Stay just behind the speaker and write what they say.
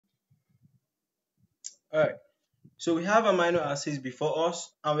Alright, so we have amino acids before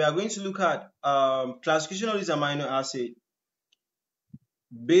us, and we are going to look at classification of these amino acids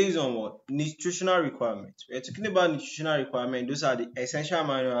based on what? Nutritional requirements. We are talking about nutritional requirements. Those are the essential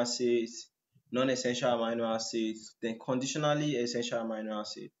amino acids, non-essential amino acids, then conditionally essential amino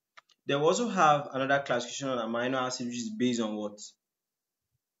acids. Then we also have another classification of amino acids which is based on what?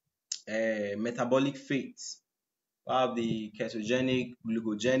 Metabolic fate. We have the ketogenic,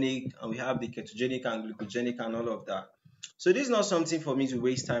 glucogenic, and we have the ketogenic and glucogenic and all of that. So this is not something for me to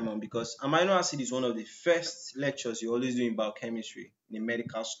waste time on because amino acid is one of the first lectures you always do in biochemistry in a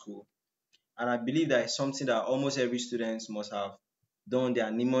medical school. And I believe that is something that almost every student must have done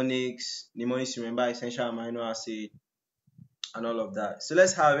their mnemonics. Mnemonics, remember essential amino acid and all of that. So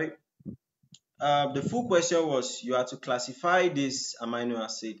let's have it. The full question was you have to classify this amino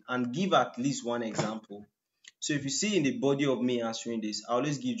acid and give at least one example. So if you see in the body of me answering this, I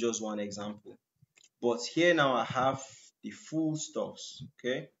always give just one example. But here now I have the full stuffs.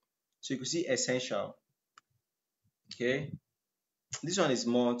 Okay. So you can see essential. Okay. This one is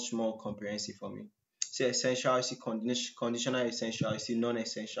much more comprehensive for me. See essential, I see conditional essential, I see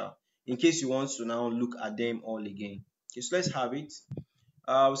non-essential. In case you want to now look at them all again. Okay, so let's have it.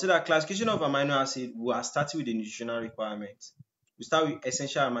 We say that classification of amino acid, we are starting with the nutritional requirements. We start with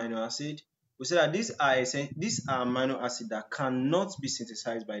essential amino acid. We say that these are amino acids that cannot be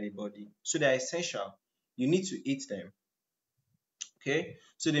synthesized by the body. So they are essential. You need to eat them. Okay,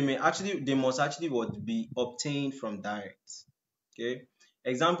 so they must actually be obtained from diet. Okay,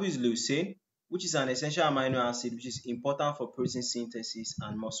 example is leucine, which is an essential amino acid which is important for protein synthesis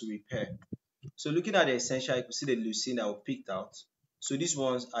and muscle repair. So looking at the essential, you can see the leucine that we picked out. So these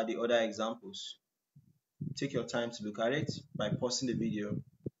ones are the other examples. Take your time to look at it by pausing the video.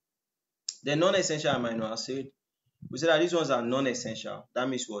 The non-essential amino acid, we say that these ones are non-essential. That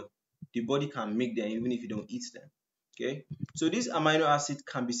means what? The body can make them even if you don't eat them. Okay, so these amino acids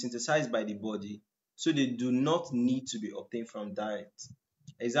can be synthesized by the body, so they do not need to be obtained from diet.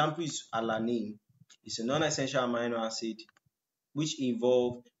 Example is alanine. It's a non-essential amino acid which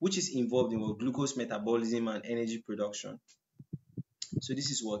is involved in what? Glucose metabolism and energy production. So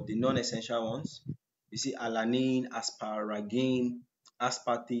this is what the non-essential ones. You see alanine, asparagine,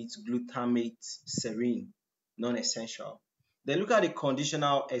 aspartate, glutamate, serine, non-essential. Then look at the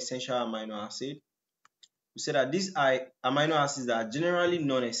conditional essential amino acid. We say that these are amino acids that are generally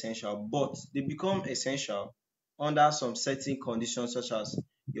non-essential, but they become essential under some certain conditions such as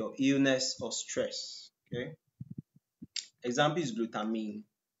your illness or stress. Okay. Example is glutamine.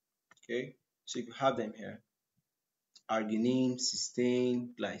 Okay. So you have them here. Arginine, cysteine,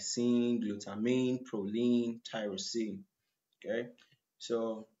 glycine, glutamine, proline, tyrosine. Okay.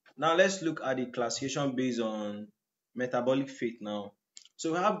 So now let's look at the classification based on metabolic fate now.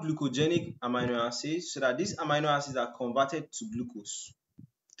 So we have glucogenic amino acids, so that these amino acids are converted to glucose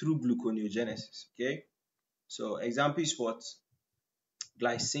through gluconeogenesis. Okay. So example is what?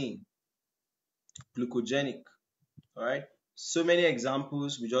 Glycine, glucogenic. All right. So many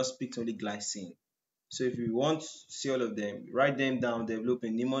examples. We just picked only glycine. So if you want to see all of them, write them down, develop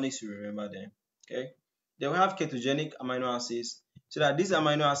in mnemonics to remember them. Okay. Then we have ketogenic amino acids, so that these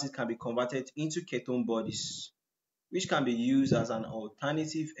amino acids can be converted into ketone bodies, which can be used as an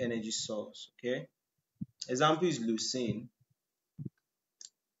alternative energy source. Okay. Example is leucine.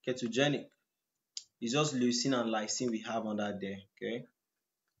 Ketogenic. It's just leucine and lysine we have under there. Okay.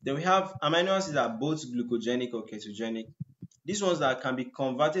 Then we have amino acids that are both glucogenic or ketogenic. These ones that can be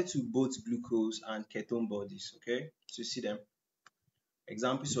converted to both glucose and ketone bodies. Okay. So you see them.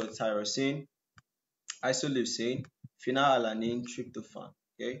 Examples are tyrosine, isoleucine, phenylalanine, tryptophan.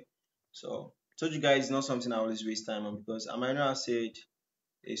 Okay. So told you guys it's not something I always waste time on because amino acid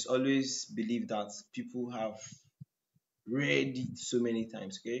is always believed that people have read it so many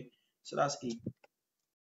times. Okay. So that's it.